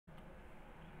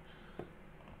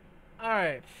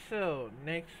Alright, so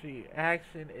next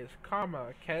reaction is Karma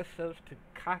Kesso's to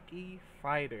Cocky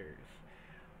Fighters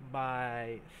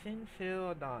by Sensei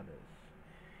Adonis.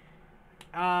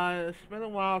 It's been a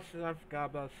while since I forgot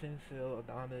about Sensei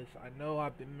Adonis. I know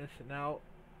I've been missing out,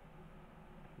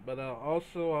 but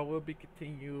also I will be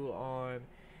continue on.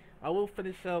 I will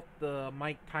finish up the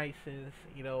Mike Tyson's,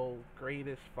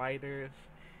 greatest fighters.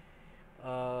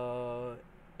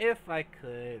 If I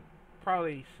could,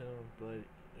 probably soon, but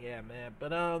yeah, man.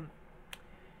 But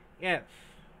yes.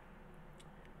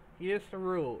 Here's the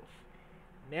rules.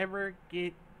 Never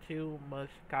get too much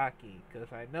cocky, cause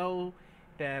I know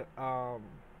that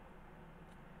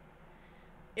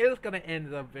it's gonna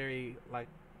end up very like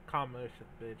commerce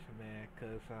bitch, man.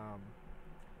 Cause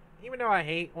even though I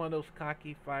hate one of those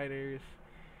cocky fighters,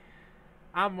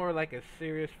 I'm more like a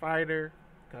serious fighter,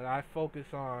 cause I focus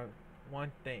on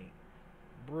one thing: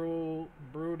 brutalities.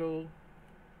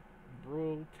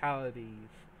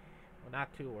 Well,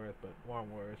 not two words, but one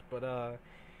word.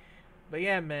 But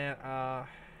yeah, man.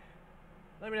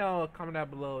 Let me know comment down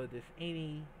below if there's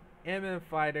any MM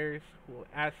fighters who are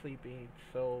actually being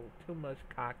so too much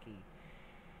cocky.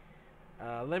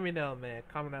 Let me know, man.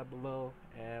 Comment down below,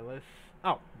 and let's.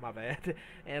 Oh, my bad.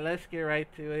 And let's get right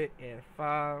to it in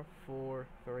 5, 4,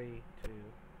 3, 2.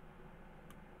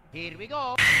 Here we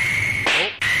go. Oh.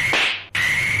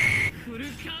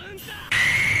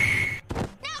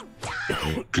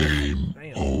 Game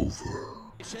Damn. over.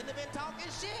 You shouldn't have been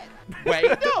talking shit. Wait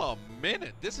a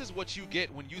minute. This is what you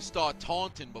get when you start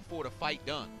taunting before the fight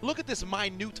done. Look at this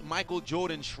minute Michael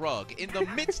Jordan shrug in the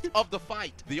midst of the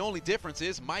fight. The only difference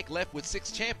is Mike left with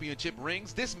 6 championship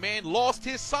rings. This man lost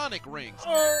his Sonic rings.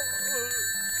 My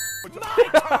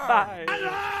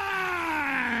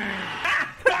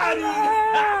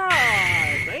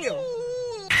Damn.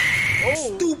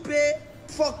 Oh. Stupid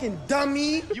fucking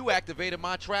dummy. You activated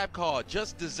my trap card.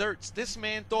 Just desserts. This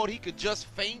man thought he could just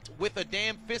feint with a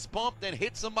damn fist pump, then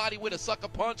hit somebody with a sucker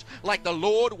punch like the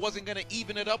Lord wasn't gonna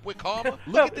even it up with karma.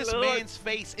 Look at this man's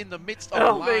face in the midst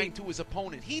of lying to his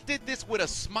opponent. He did this with a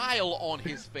smile on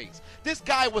his face. This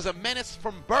guy was a menace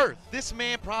from birth. This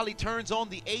man probably turns on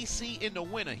the AC in the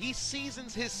winter. He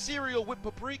seasons his cereal with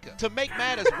paprika. To make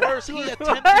matters worse, he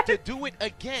attempted to do it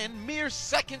again mere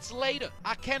seconds later.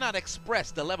 I cannot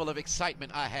express the level of excitement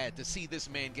I had to see this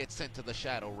man get sent to the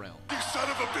Shadow Realm. You son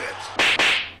of a bitch!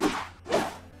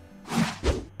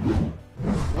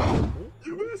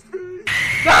 You missed me!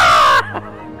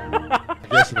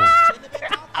 Guess not.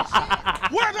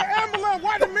 Where the ambulance?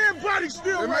 Why the man body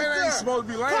still The right man there? ain't supposed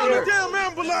to be Call laying the there. damn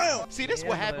ambulance. See, this is Yeah,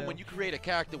 what happened man. when you create a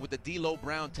character with the D'Lo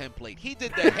Brown template. He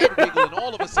did the head wiggle and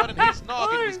all of a sudden his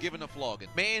noggin was given a flogging.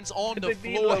 Man's on the The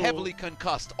floor D'Lo. heavily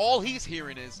concussed. All he's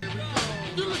hearing is...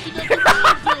 You're looking at the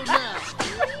real deal now.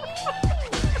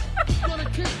 Gonna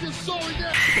kick this sorry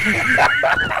down.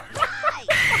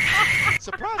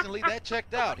 Surprisingly, that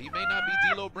checked out. He may not be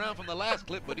D'Lo Brown from the last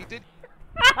clip, but he did...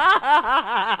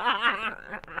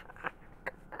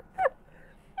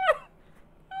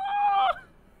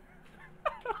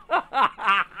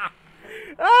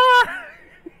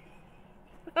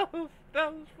 That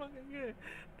was fucking good.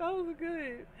 That was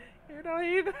good.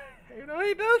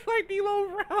 He does like D'Lo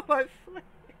Brown, I swear.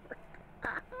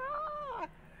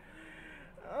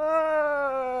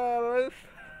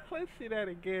 Let's see that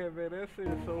again, man. That shit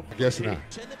is so funny. Guess not.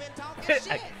 Shouldn't have been talking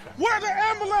shit. Where the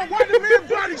ambulance? Why the man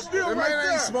body still The right man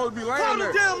there? ain't supposed to be Call laying the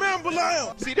there. damn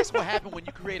ambulance. See, this is what happened when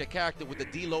you create a character with the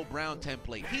D'Lo Brown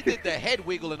template. He did the head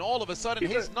wiggle and all of a sudden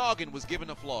his noggin was given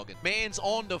a flogging. Man's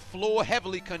on the floor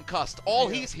heavily concussed. All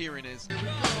he's hearing is...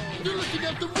 You're looking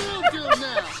at the real deal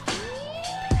now.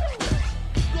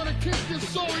 Gonna kick this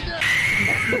sorry down.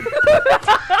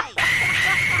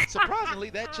 Surprisingly,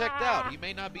 that checked out. He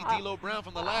may not be D'Lo Brown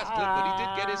from the last clip, but he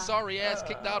did get his sorry ass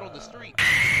kicked out on the street.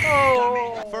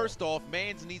 Oh. First off,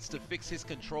 Mans needs to fix his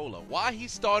controller. Why he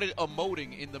started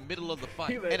emoting in the middle of the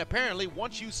fight. And apparently,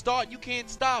 once you start, you can't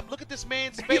stop. Look at this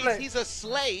man's face. He's a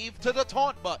slave to the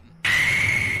taunt button.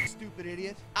 Stupid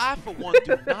idiot. I, for one,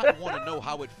 do not want to know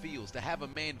how it feels to have a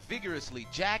man vigorously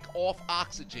jack off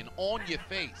oxygen on your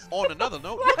face. On another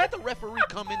note, look at the referee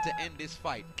come in to end this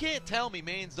fight. Can't tell me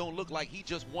mans don't look like he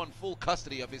just won full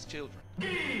custody of his children.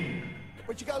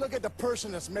 But you gotta look at the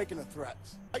person that's making the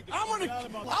threats. I'll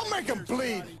make him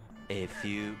bleed. A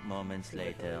few moments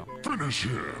later. Finish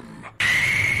him!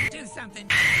 Do something,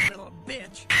 little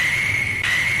bitch.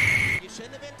 You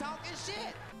shouldn't have been talking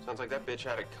shit. Sounds like that bitch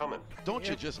had it coming. Don't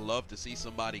you just love to see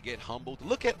somebody get humbled?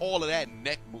 Look at all of that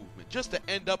neck movement just to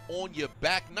end up on your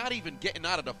back, not even getting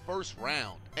out of the first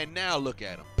round. And now look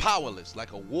at him, powerless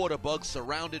like a water bug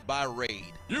surrounded by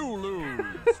raid. You lose!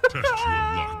 Test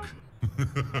your luck.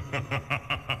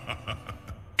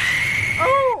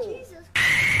 Oh!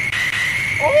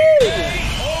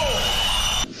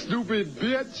 Oh! Stupid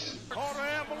bitch.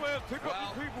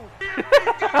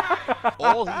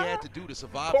 All he had to do to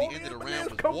survive the end of the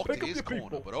round was walk to his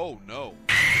corner, but oh no.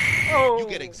 Oh! You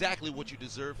get exactly what you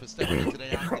deserve for stepping into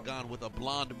the octagon with a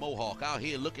blonde mohawk, out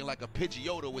here looking like a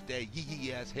Pidgeotto with that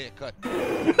yee ass haircut.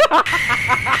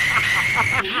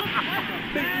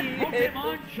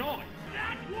 Pokemon choice.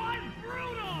 That was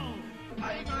brutal.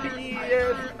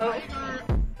 Yes.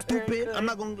 Stupid. I'm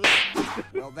not gonna.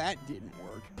 Well, that didn't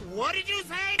work. What did you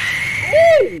say?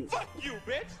 Oh! Fuck you,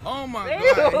 bitch. Oh my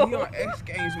Damn. God, he on X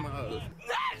Games mode.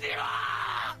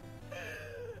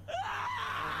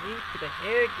 Knee to the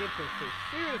head, get some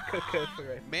serious concussion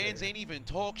right Mans ain't even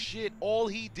talk shit. All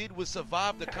he did was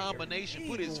survive the combination,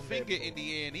 put his finger in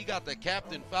the air, and he got the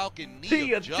Captain Falcon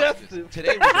knee of justice.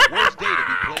 Today was the worst day to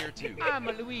be player 2. I'm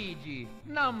Luigi,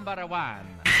 number 1.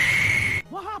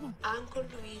 What happened? Uncle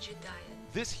Luigi died.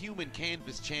 This human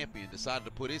canvas champion decided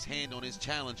to put his hand on his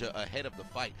challenger ahead of the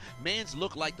fight. Mans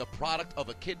looked like the product of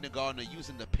a kindergartner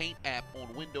using the Paint app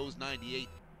on Windows 98.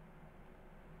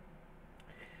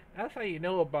 That's how you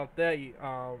know about that,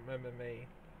 MMA.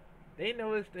 They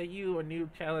notice that you a new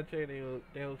challenger,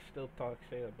 they'll still talk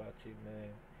shit about you, man.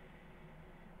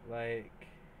 Like,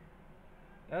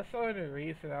 that's the only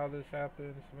reason how this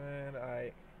happens, man.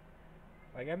 I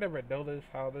never noticed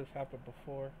how this happened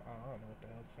before. I don't know what the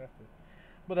hell just happened.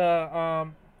 But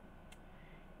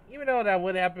even though that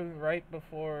would happen right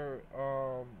before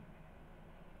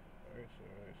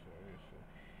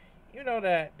you know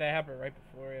that happened right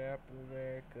before it happened,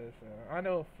 man. Cause I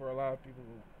know for a lot of people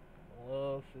who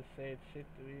loves to say shit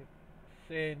to me,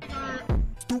 saying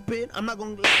Stupid. I'm not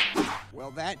gonna.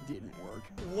 Well, that didn't work.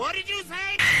 What did you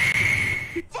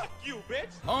say? Fuck you, bitch.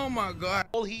 Oh my God.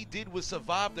 All he did was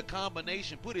survive the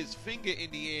combination, put his finger in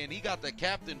the air, and he got the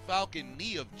Captain Falcon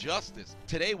knee of justice.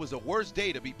 Today was the worst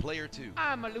day to be player 2.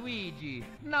 I'm Luigi,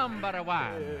 number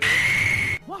 1.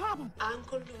 What happened?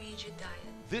 Uncle Luigi died.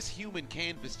 This human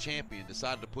canvas champion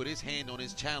decided to put his hand on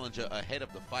his challenger ahead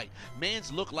of the fight.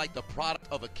 Mans looked like the product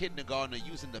of a kindergartner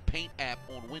using the Paint app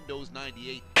on Windows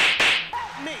 98.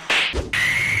 Me.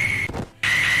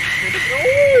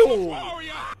 oh!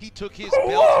 He took his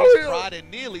belt, his pride, and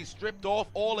nearly stripped off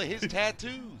all of his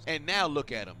tattoos. And now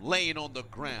look at him, laying on the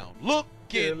ground,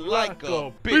 looking like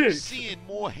a bitch, seeing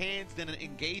more hands than an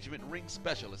engagement ring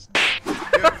specialist.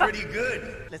 You're pretty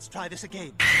good. Let's try this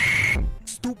again.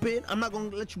 Stupid. I'm not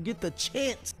gonna let you get the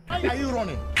chance. Why are you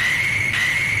running?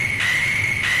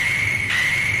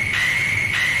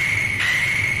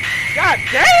 God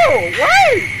damn!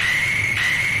 Wait!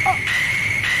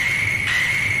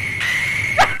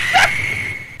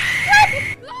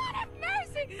 Lord have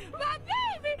mercy, my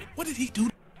baby! What did he do?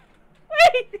 Wait!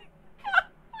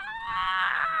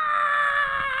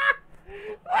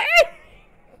 Wait!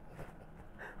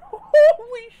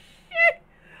 Holy shit!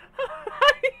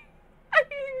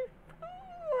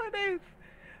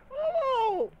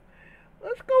 Oh!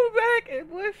 Let's go back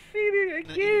and let's see it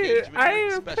again. I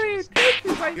am paying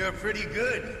attention. Like, You're pretty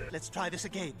good. Let's try this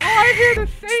again. oh, I hear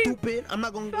the same. Stupid. I'm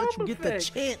not gonna let you get the effects.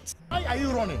 chance. Why are you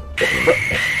running? 1, 2, 3, 4,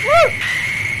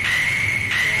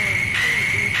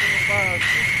 5,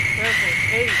 6, 7,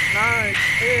 8, 9,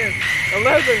 10,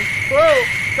 11, 12,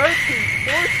 13,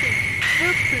 14,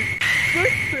 15,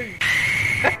 16,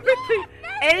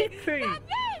 17, 18.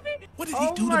 What did Oh he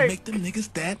do to my make them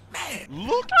niggas that mad?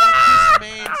 Look at this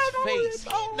man's I don't face.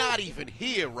 know. He's not even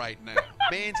here right now.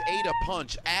 Man's ate a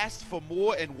punch, asked for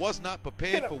more, and was not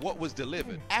prepared for what was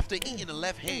delivered. After eating a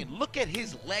left hand, look at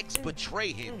his legs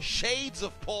betray him. Shades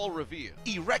of Paul Revere.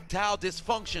 Erectile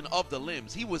dysfunction of the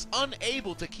limbs. He was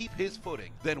unable to keep his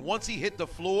footing. Then once he hit the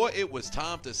floor, it was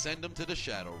time to send him to the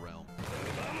Shadow Realm.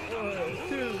 1,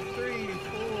 2, 3,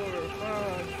 4,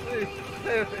 5, 6,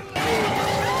 7, 8,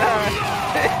 9,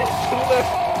 10, 11.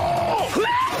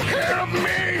 Help me!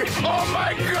 Oh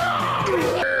my God!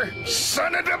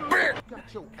 Son of a bitch!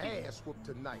 Got your ass whooped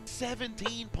tonight.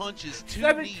 17 punches, 2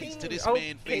 17? knees to this Okay,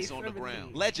 man's face on the 17.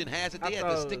 ground. Legend has it they I had to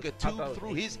thought stick a it was- I thought tube it was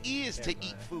through his 18. ears to Never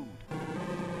eat mind. food.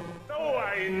 Oh,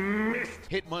 I missed.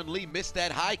 Hitman Lee missed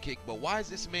that high kick, but why is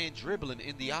this man dribbling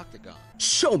in the octagon?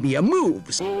 Show me your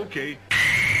moves. Okay.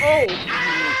 Oh!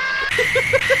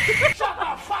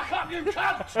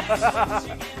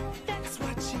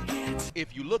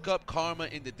 If you look up karma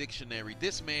in the dictionary,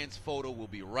 this man's photo will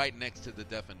be right next to the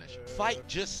definition. Fight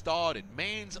just started.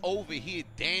 Man's over here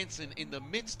dancing in the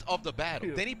midst of the battle.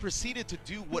 Then he proceeded to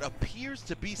do what appears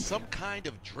to be some kind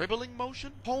of dribbling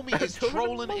motion. Homie is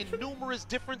Dribbling trolling in numerous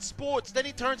different sports. Then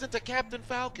he turns into Captain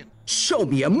Falcon. Show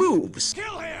me your moves.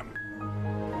 Kill him!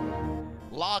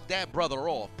 log that brother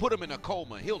off, put him in a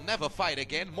coma. He'll never fight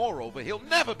again. Moreover, he'll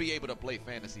never be able to play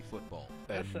fantasy football.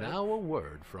 And now a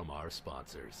word from our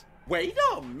sponsors. Wait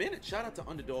a minute. Shout out to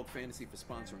Underdog Fantasy for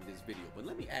sponsoring this video. But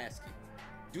let me ask you,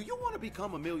 do you want to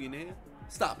become a millionaire?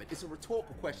 Stop it. It's a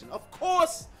rhetorical question. Of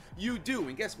course you do.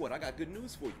 And guess what? I got good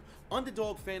news for you.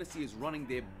 Underdog Fantasy is running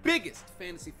their biggest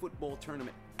fantasy football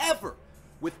tournament ever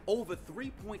with over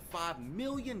 $3.5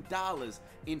 million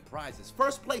in prizes.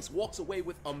 First place walks away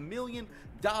with $1 million.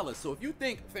 So if you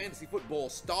think fantasy football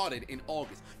started in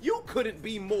August, you couldn't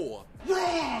be more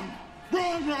wrong.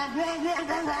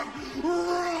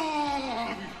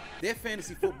 Wrong. Their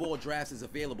fantasy football drafts is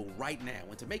available right now,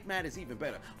 and to make matters even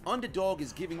better, Underdog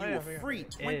is giving you a free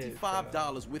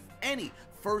 $25 with any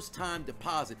first-time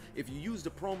deposit if you use the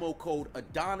promo code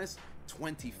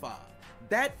Adonis25.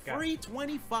 That free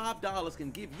 $25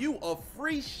 can give you a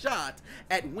free shot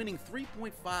at winning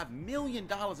 $3.5 million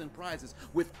in prizes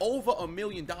with over $1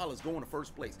 million going to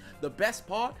first place. The best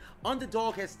part,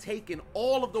 Underdog has taken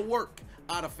all of the work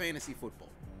out of fantasy football.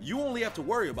 You only have to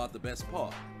worry about the best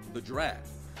part, the draft.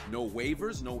 No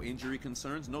waivers, no injury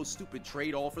concerns, no stupid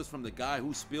trade offers from the guy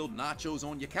who spilled nachos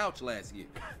on your couch last year.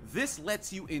 This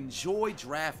lets you enjoy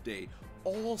draft day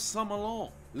all summer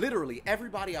long. Literally,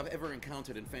 everybody I've ever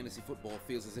encountered in fantasy football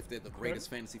feels as if they're the greatest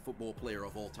fantasy football player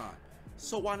of all time.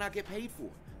 So why not get paid for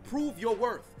it? Prove your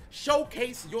worth.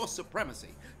 Showcase your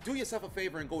supremacy. Do yourself a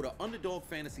favor and go to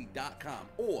UnderdogFantasy.com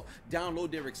or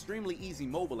download their extremely easy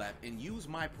mobile app and use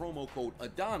my promo code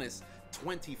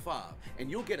Adonis25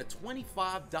 and you'll get a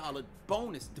 $25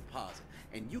 bonus deposit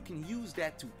and you can use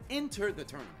that to enter the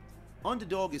tournament.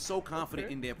 Underdog is so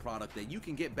confident in their product that you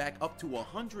can get back up to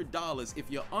 $100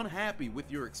 if you're unhappy with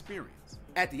your experience.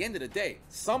 At the end of the day,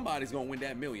 somebody's gonna win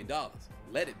that $1 million.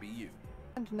 Let it be you.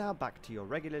 And now back to your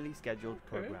regularly scheduled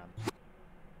program.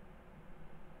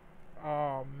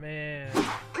 Oh man.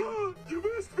 You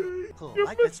missed me. Cool.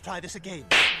 Right, let's try this again.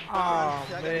 Oh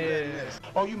man.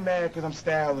 Oh, you mad because I'm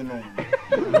styling on you.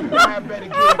 I better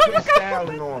get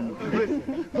styling on me.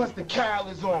 Listen, plus the cowl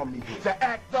is on me. To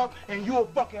act up and you'll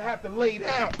fucking have to lay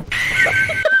down.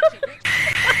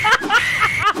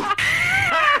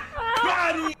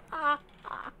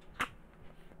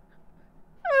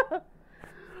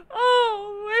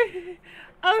 Oh wait,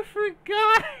 I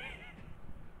forgot.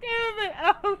 Damn it,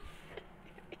 Elf.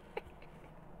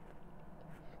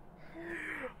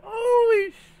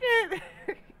 Holy shit!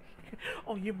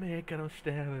 Oh, you man got him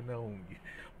standing on you.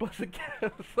 Bust a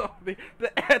gas on me.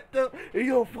 The anthem, and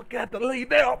you forgot to lay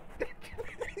down.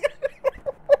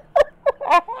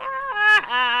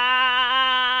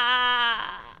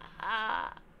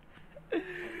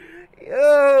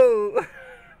 Yo!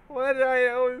 Why did I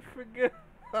always forget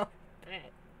about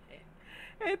that?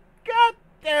 And god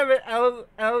damn it,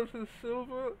 Allison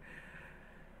Silver.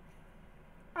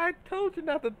 I told you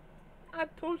not to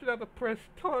press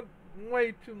taunt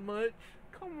way too much.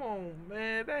 Come on,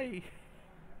 man. Hey,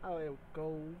 how it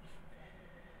goes.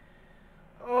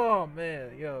 Oh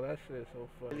man, yo, that shit is so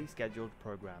funny. Really scheduled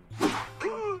program.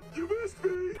 You missed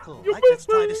me. Cool. Right, let's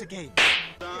try this again.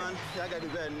 Son, I gotta do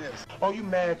better than this. Oh, you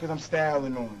mad because I'm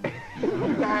styling on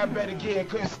you. I better get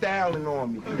quit styling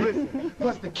on me. Listen,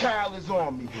 plus the cowl is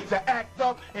on me. To act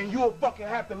up and you'll fucking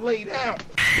have to lay down.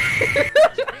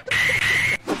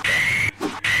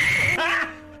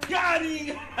 Got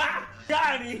him!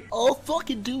 Got him! Oh,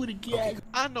 fucking do it again.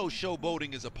 I know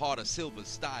showboating is a part of Silver's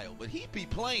style, but he be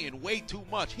playing way too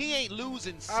much. He ain't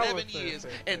losing 7 years,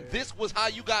 and this was how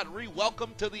you got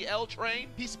re-welcomed to the L train?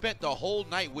 He spent the whole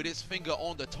night with his finger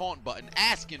on the taunt button,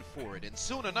 asking for it, and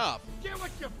soon enough... Get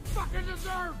what you fucking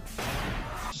deserve!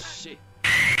 Shit.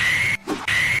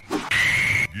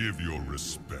 Give your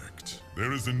respect.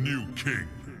 There is a new king.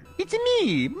 It's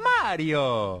me,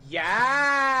 Mario.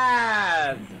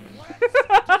 Yes!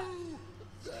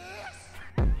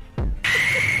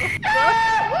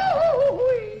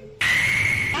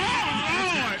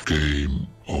 Game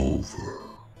over.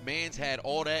 Man's had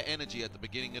all that energy at the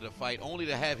beginning of the fight only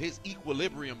to have his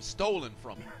equilibrium stolen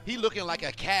from him. He looking like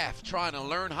a calf trying to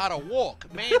learn how to walk.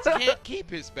 Man's can't keep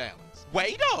his balance.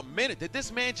 Wait a minute, did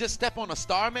this man just step on a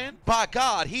Starman? By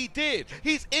God, he did.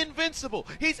 He's invincible.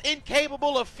 He's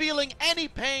incapable of feeling any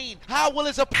pain. How will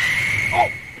his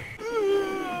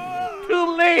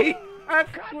Too late! Cut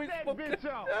that bitch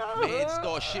off. Man's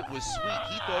thought shit was sweet.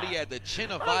 He thought he had the chin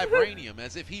of vibranium,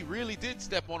 as if he really did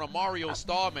step on a Mario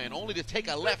Starman, only to take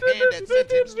a left hand that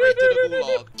sent him straight to the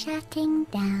gulag. Shutting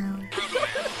down.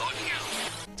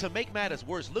 To make matters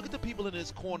worse, look at the people in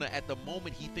his corner at the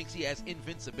moment he thinks he has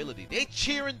invincibility. They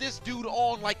cheering this dude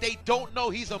on like they don't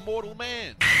know he's a mortal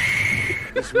man.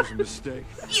 This was a mistake.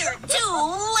 You're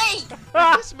too late!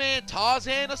 This man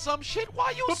Tarzan or some shit?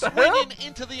 Why you swinging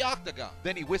into the octagon?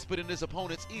 Then he whispered in his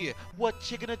opponent's ear, "What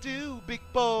you gonna do, big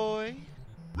boy?"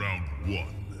 Round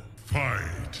 1,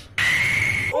 fight.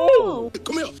 Oh!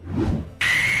 Come here.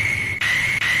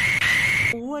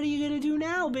 What are you gonna do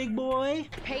now, big boy?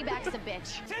 Payback's a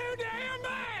bitch. Too damn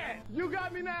bad. You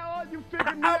got me now, you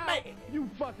figured me out. You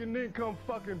fucking income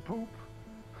fucking poop.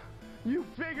 You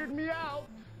figured me out.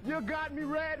 You got me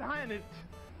red-handed.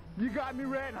 You got me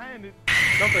red-handed.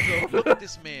 Look at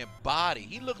this man's body.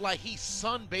 He looked like he's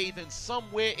sunbathing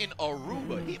somewhere in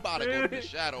Aruba. He about to go to the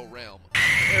Shadow Realm.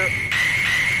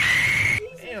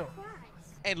 Damn.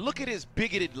 And look at his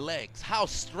bigoted legs, how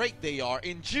straight they are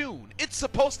in June. It's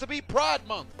supposed to be Pride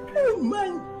Month. Oh my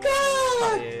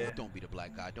God! Yeah. Don't be the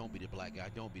black guy, don't be the black guy,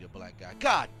 don't be the black guy.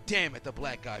 God damn it, the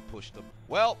black guy pushed him.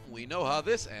 Well, we know how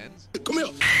this ends. Come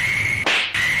here.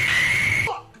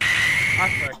 I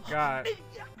forgot.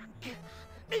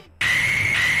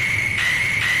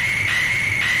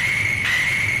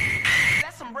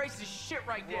 That's some racist shit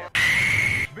right there.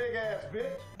 Big ass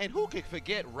bitch. And who could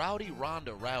forget Rowdy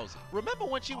Ronda Rousey? Remember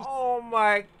when she was... Oh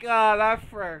my God, I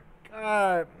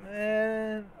forgot,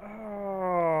 man. Oh.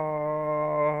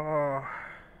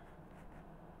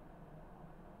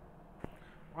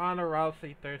 Ronda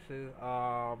Rousey versus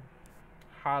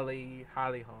Holly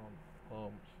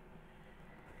Holmes.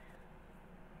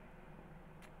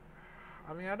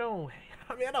 I mean, I don't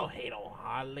hate on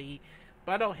Holly,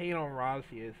 but I don't hate on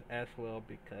Rousey as well,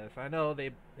 because I know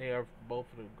they are both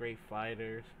great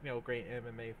fighters, great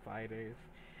MMA fighters.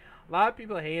 A lot of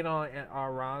people hate on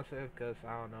Rousey because,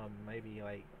 I don't know, maybe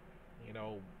like,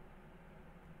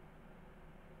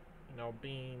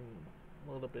 being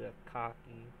a little bit of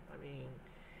cocky.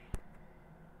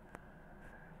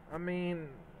 I mean,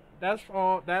 that's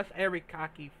every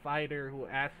cocky fighter who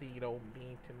actually,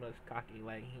 being too much cocky.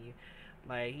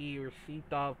 Like he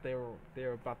received off they were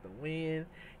about to win.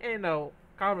 And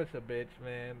Karma's a bitch,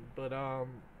 man. But I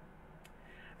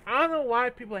don't know why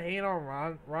people hate on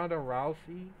Ronda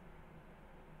Rousey.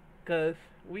 Cause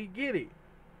we get it.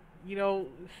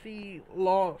 She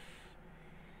lost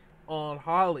on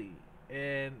Holly,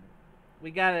 and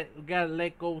we gotta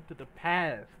let go to the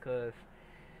past. Cause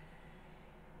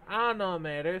I don't know,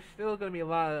 man. There's still gonna be a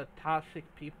lot of toxic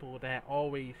people that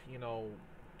always,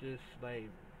 just like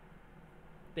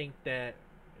think that,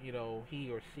 he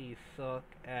or she suck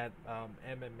at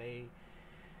MMA.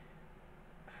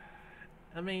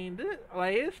 I mean,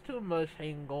 it's too much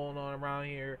hating going on around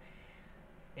here,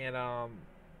 and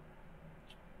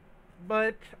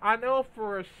but I know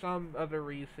for some other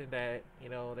reason that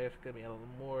there's gonna be a little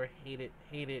more hated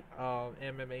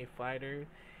MMA fighters,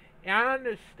 and I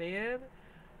understand,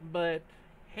 but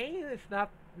hating is not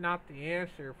the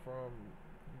answer from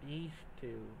these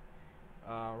two.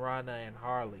 Ronda and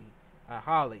Holly, of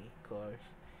course,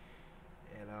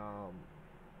 and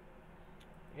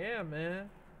yeah, man,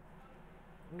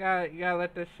 you gotta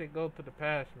let that shit go to the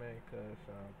past, man, cause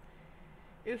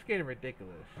it's getting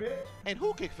ridiculous. And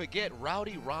who could forget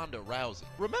Rowdy Ronda Rousey?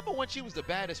 Remember when she was the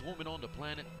baddest woman on the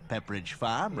planet? Pepperidge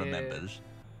Farm remembers.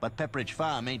 But Pepperidge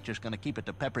Farm ain't just gonna keep it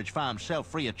to Pepperidge Farm self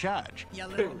free of charge. You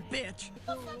little bitch.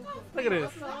 Look at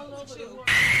this.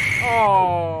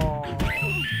 Oh.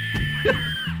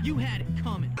 You had it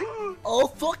coming. Oh,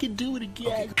 fucking do it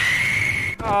again.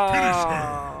 Oh.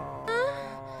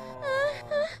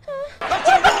 That's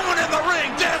a woman in the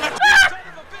ring, damn it!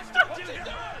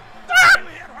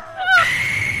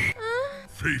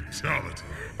 Fatality.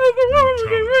 That's a woman in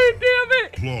the ring, damn it!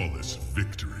 Flawless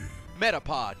victory.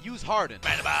 Metapod, use Harden.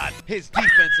 Metapod. His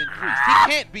defense increased. He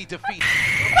can't be defeated.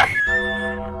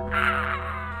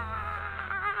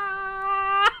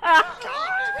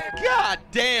 God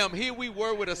damn, here we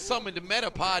were with a summoned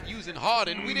Metapod using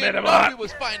Harden. We didn't know we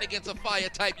was fighting against a fire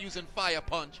type using Fire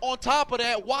Punch. On top of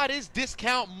that, why this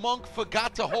discount monk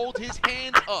forgot to hold his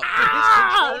hands up? Did his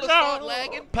controller start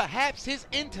lagging? Perhaps his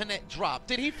internet dropped.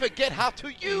 Did he forget how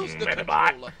to use the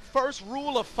controller? First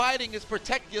rule of fighting is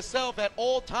protect yourself at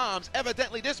all times.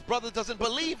 Evidently, this brother doesn't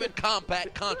believe in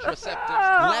combat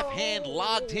contraceptives. Left hand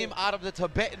logged him out of the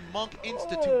Tibetan Monk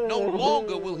Institute. No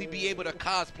longer will he be able to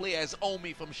cosplay as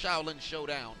Omi from Shaolin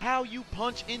Showdown. How you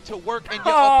punch into work and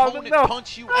your opponent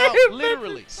punch you out,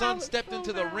 literally. Son stepped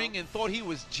into the ring and thought he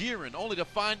was Jiren, only to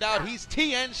find out he's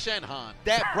Tien Shenhan.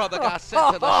 That brother got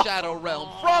sent to the Shadow Realm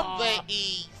from the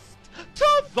east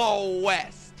to the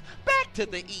west, back to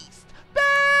the east,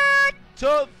 back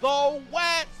to the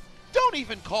west. Don't Don't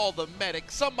even call the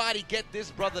medic. Somebody get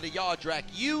this brother to Yardrak.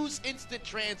 Use instant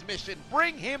transmission.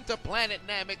 Bring him to Planet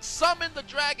Namek. Summon the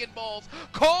Dragon Balls.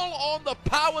 Call on the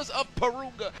powers of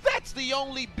Porunga. That's the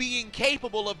only being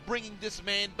capable of bringing this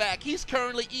man back. He's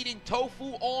currently eating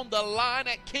tofu on the line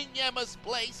at King Yama's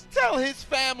place. Tell his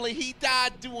family he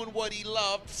died doing what he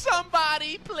loved.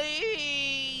 Somebody,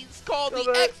 please. Call the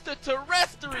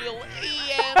extraterrestrial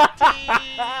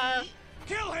EMT.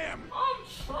 Kill him! I'm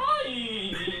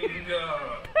trying!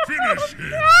 Finish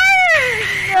him!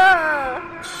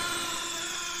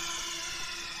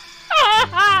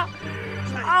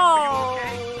 Oh!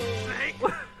 Snake!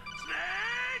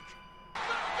 Snake!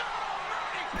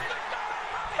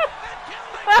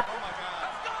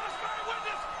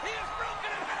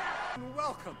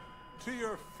 Welcome to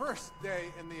your first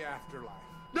day in the afterlife.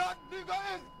 That nigga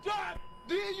is dead!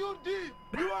 D-U-D!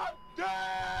 You are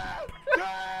dead!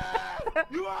 Dead!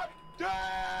 You are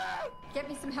dead! Get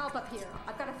me some help up here.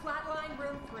 I've got a flatline,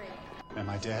 room 3. Am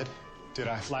I dead? Did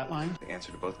I flatline? The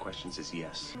answer to both questions is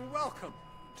yes. Welcome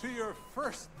to your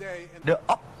first day in the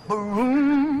upper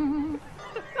room.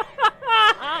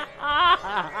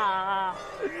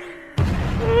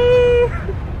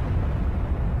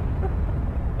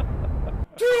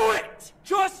 Do it!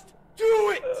 Just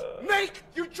do it! Make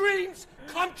your dreams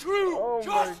come true! Oh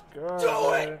Just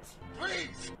do it!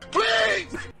 Please!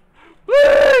 Please!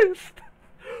 Please!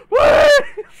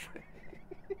 Please!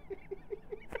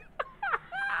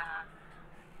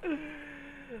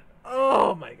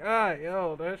 Oh my god,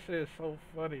 yo, that shit is so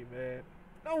funny, man.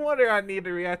 No wonder I need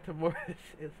to react to more of this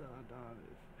shit on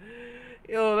Adonis.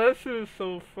 Yo, that shit is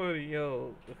so funny,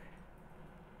 yo.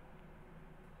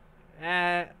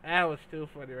 That was still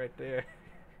funny right there.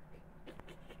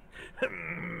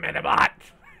 Metabot!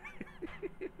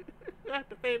 I have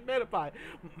to pay Metabot.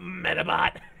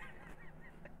 Metabot!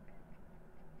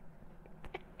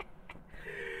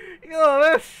 Yo,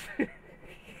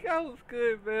 that was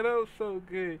good, man. That was so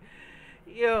good.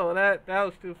 Yo, that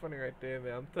was too funny right there,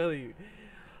 man. I'm telling you.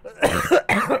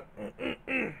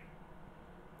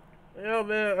 Yo,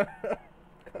 man.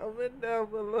 Comment down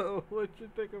below what you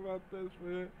think about this,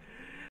 man.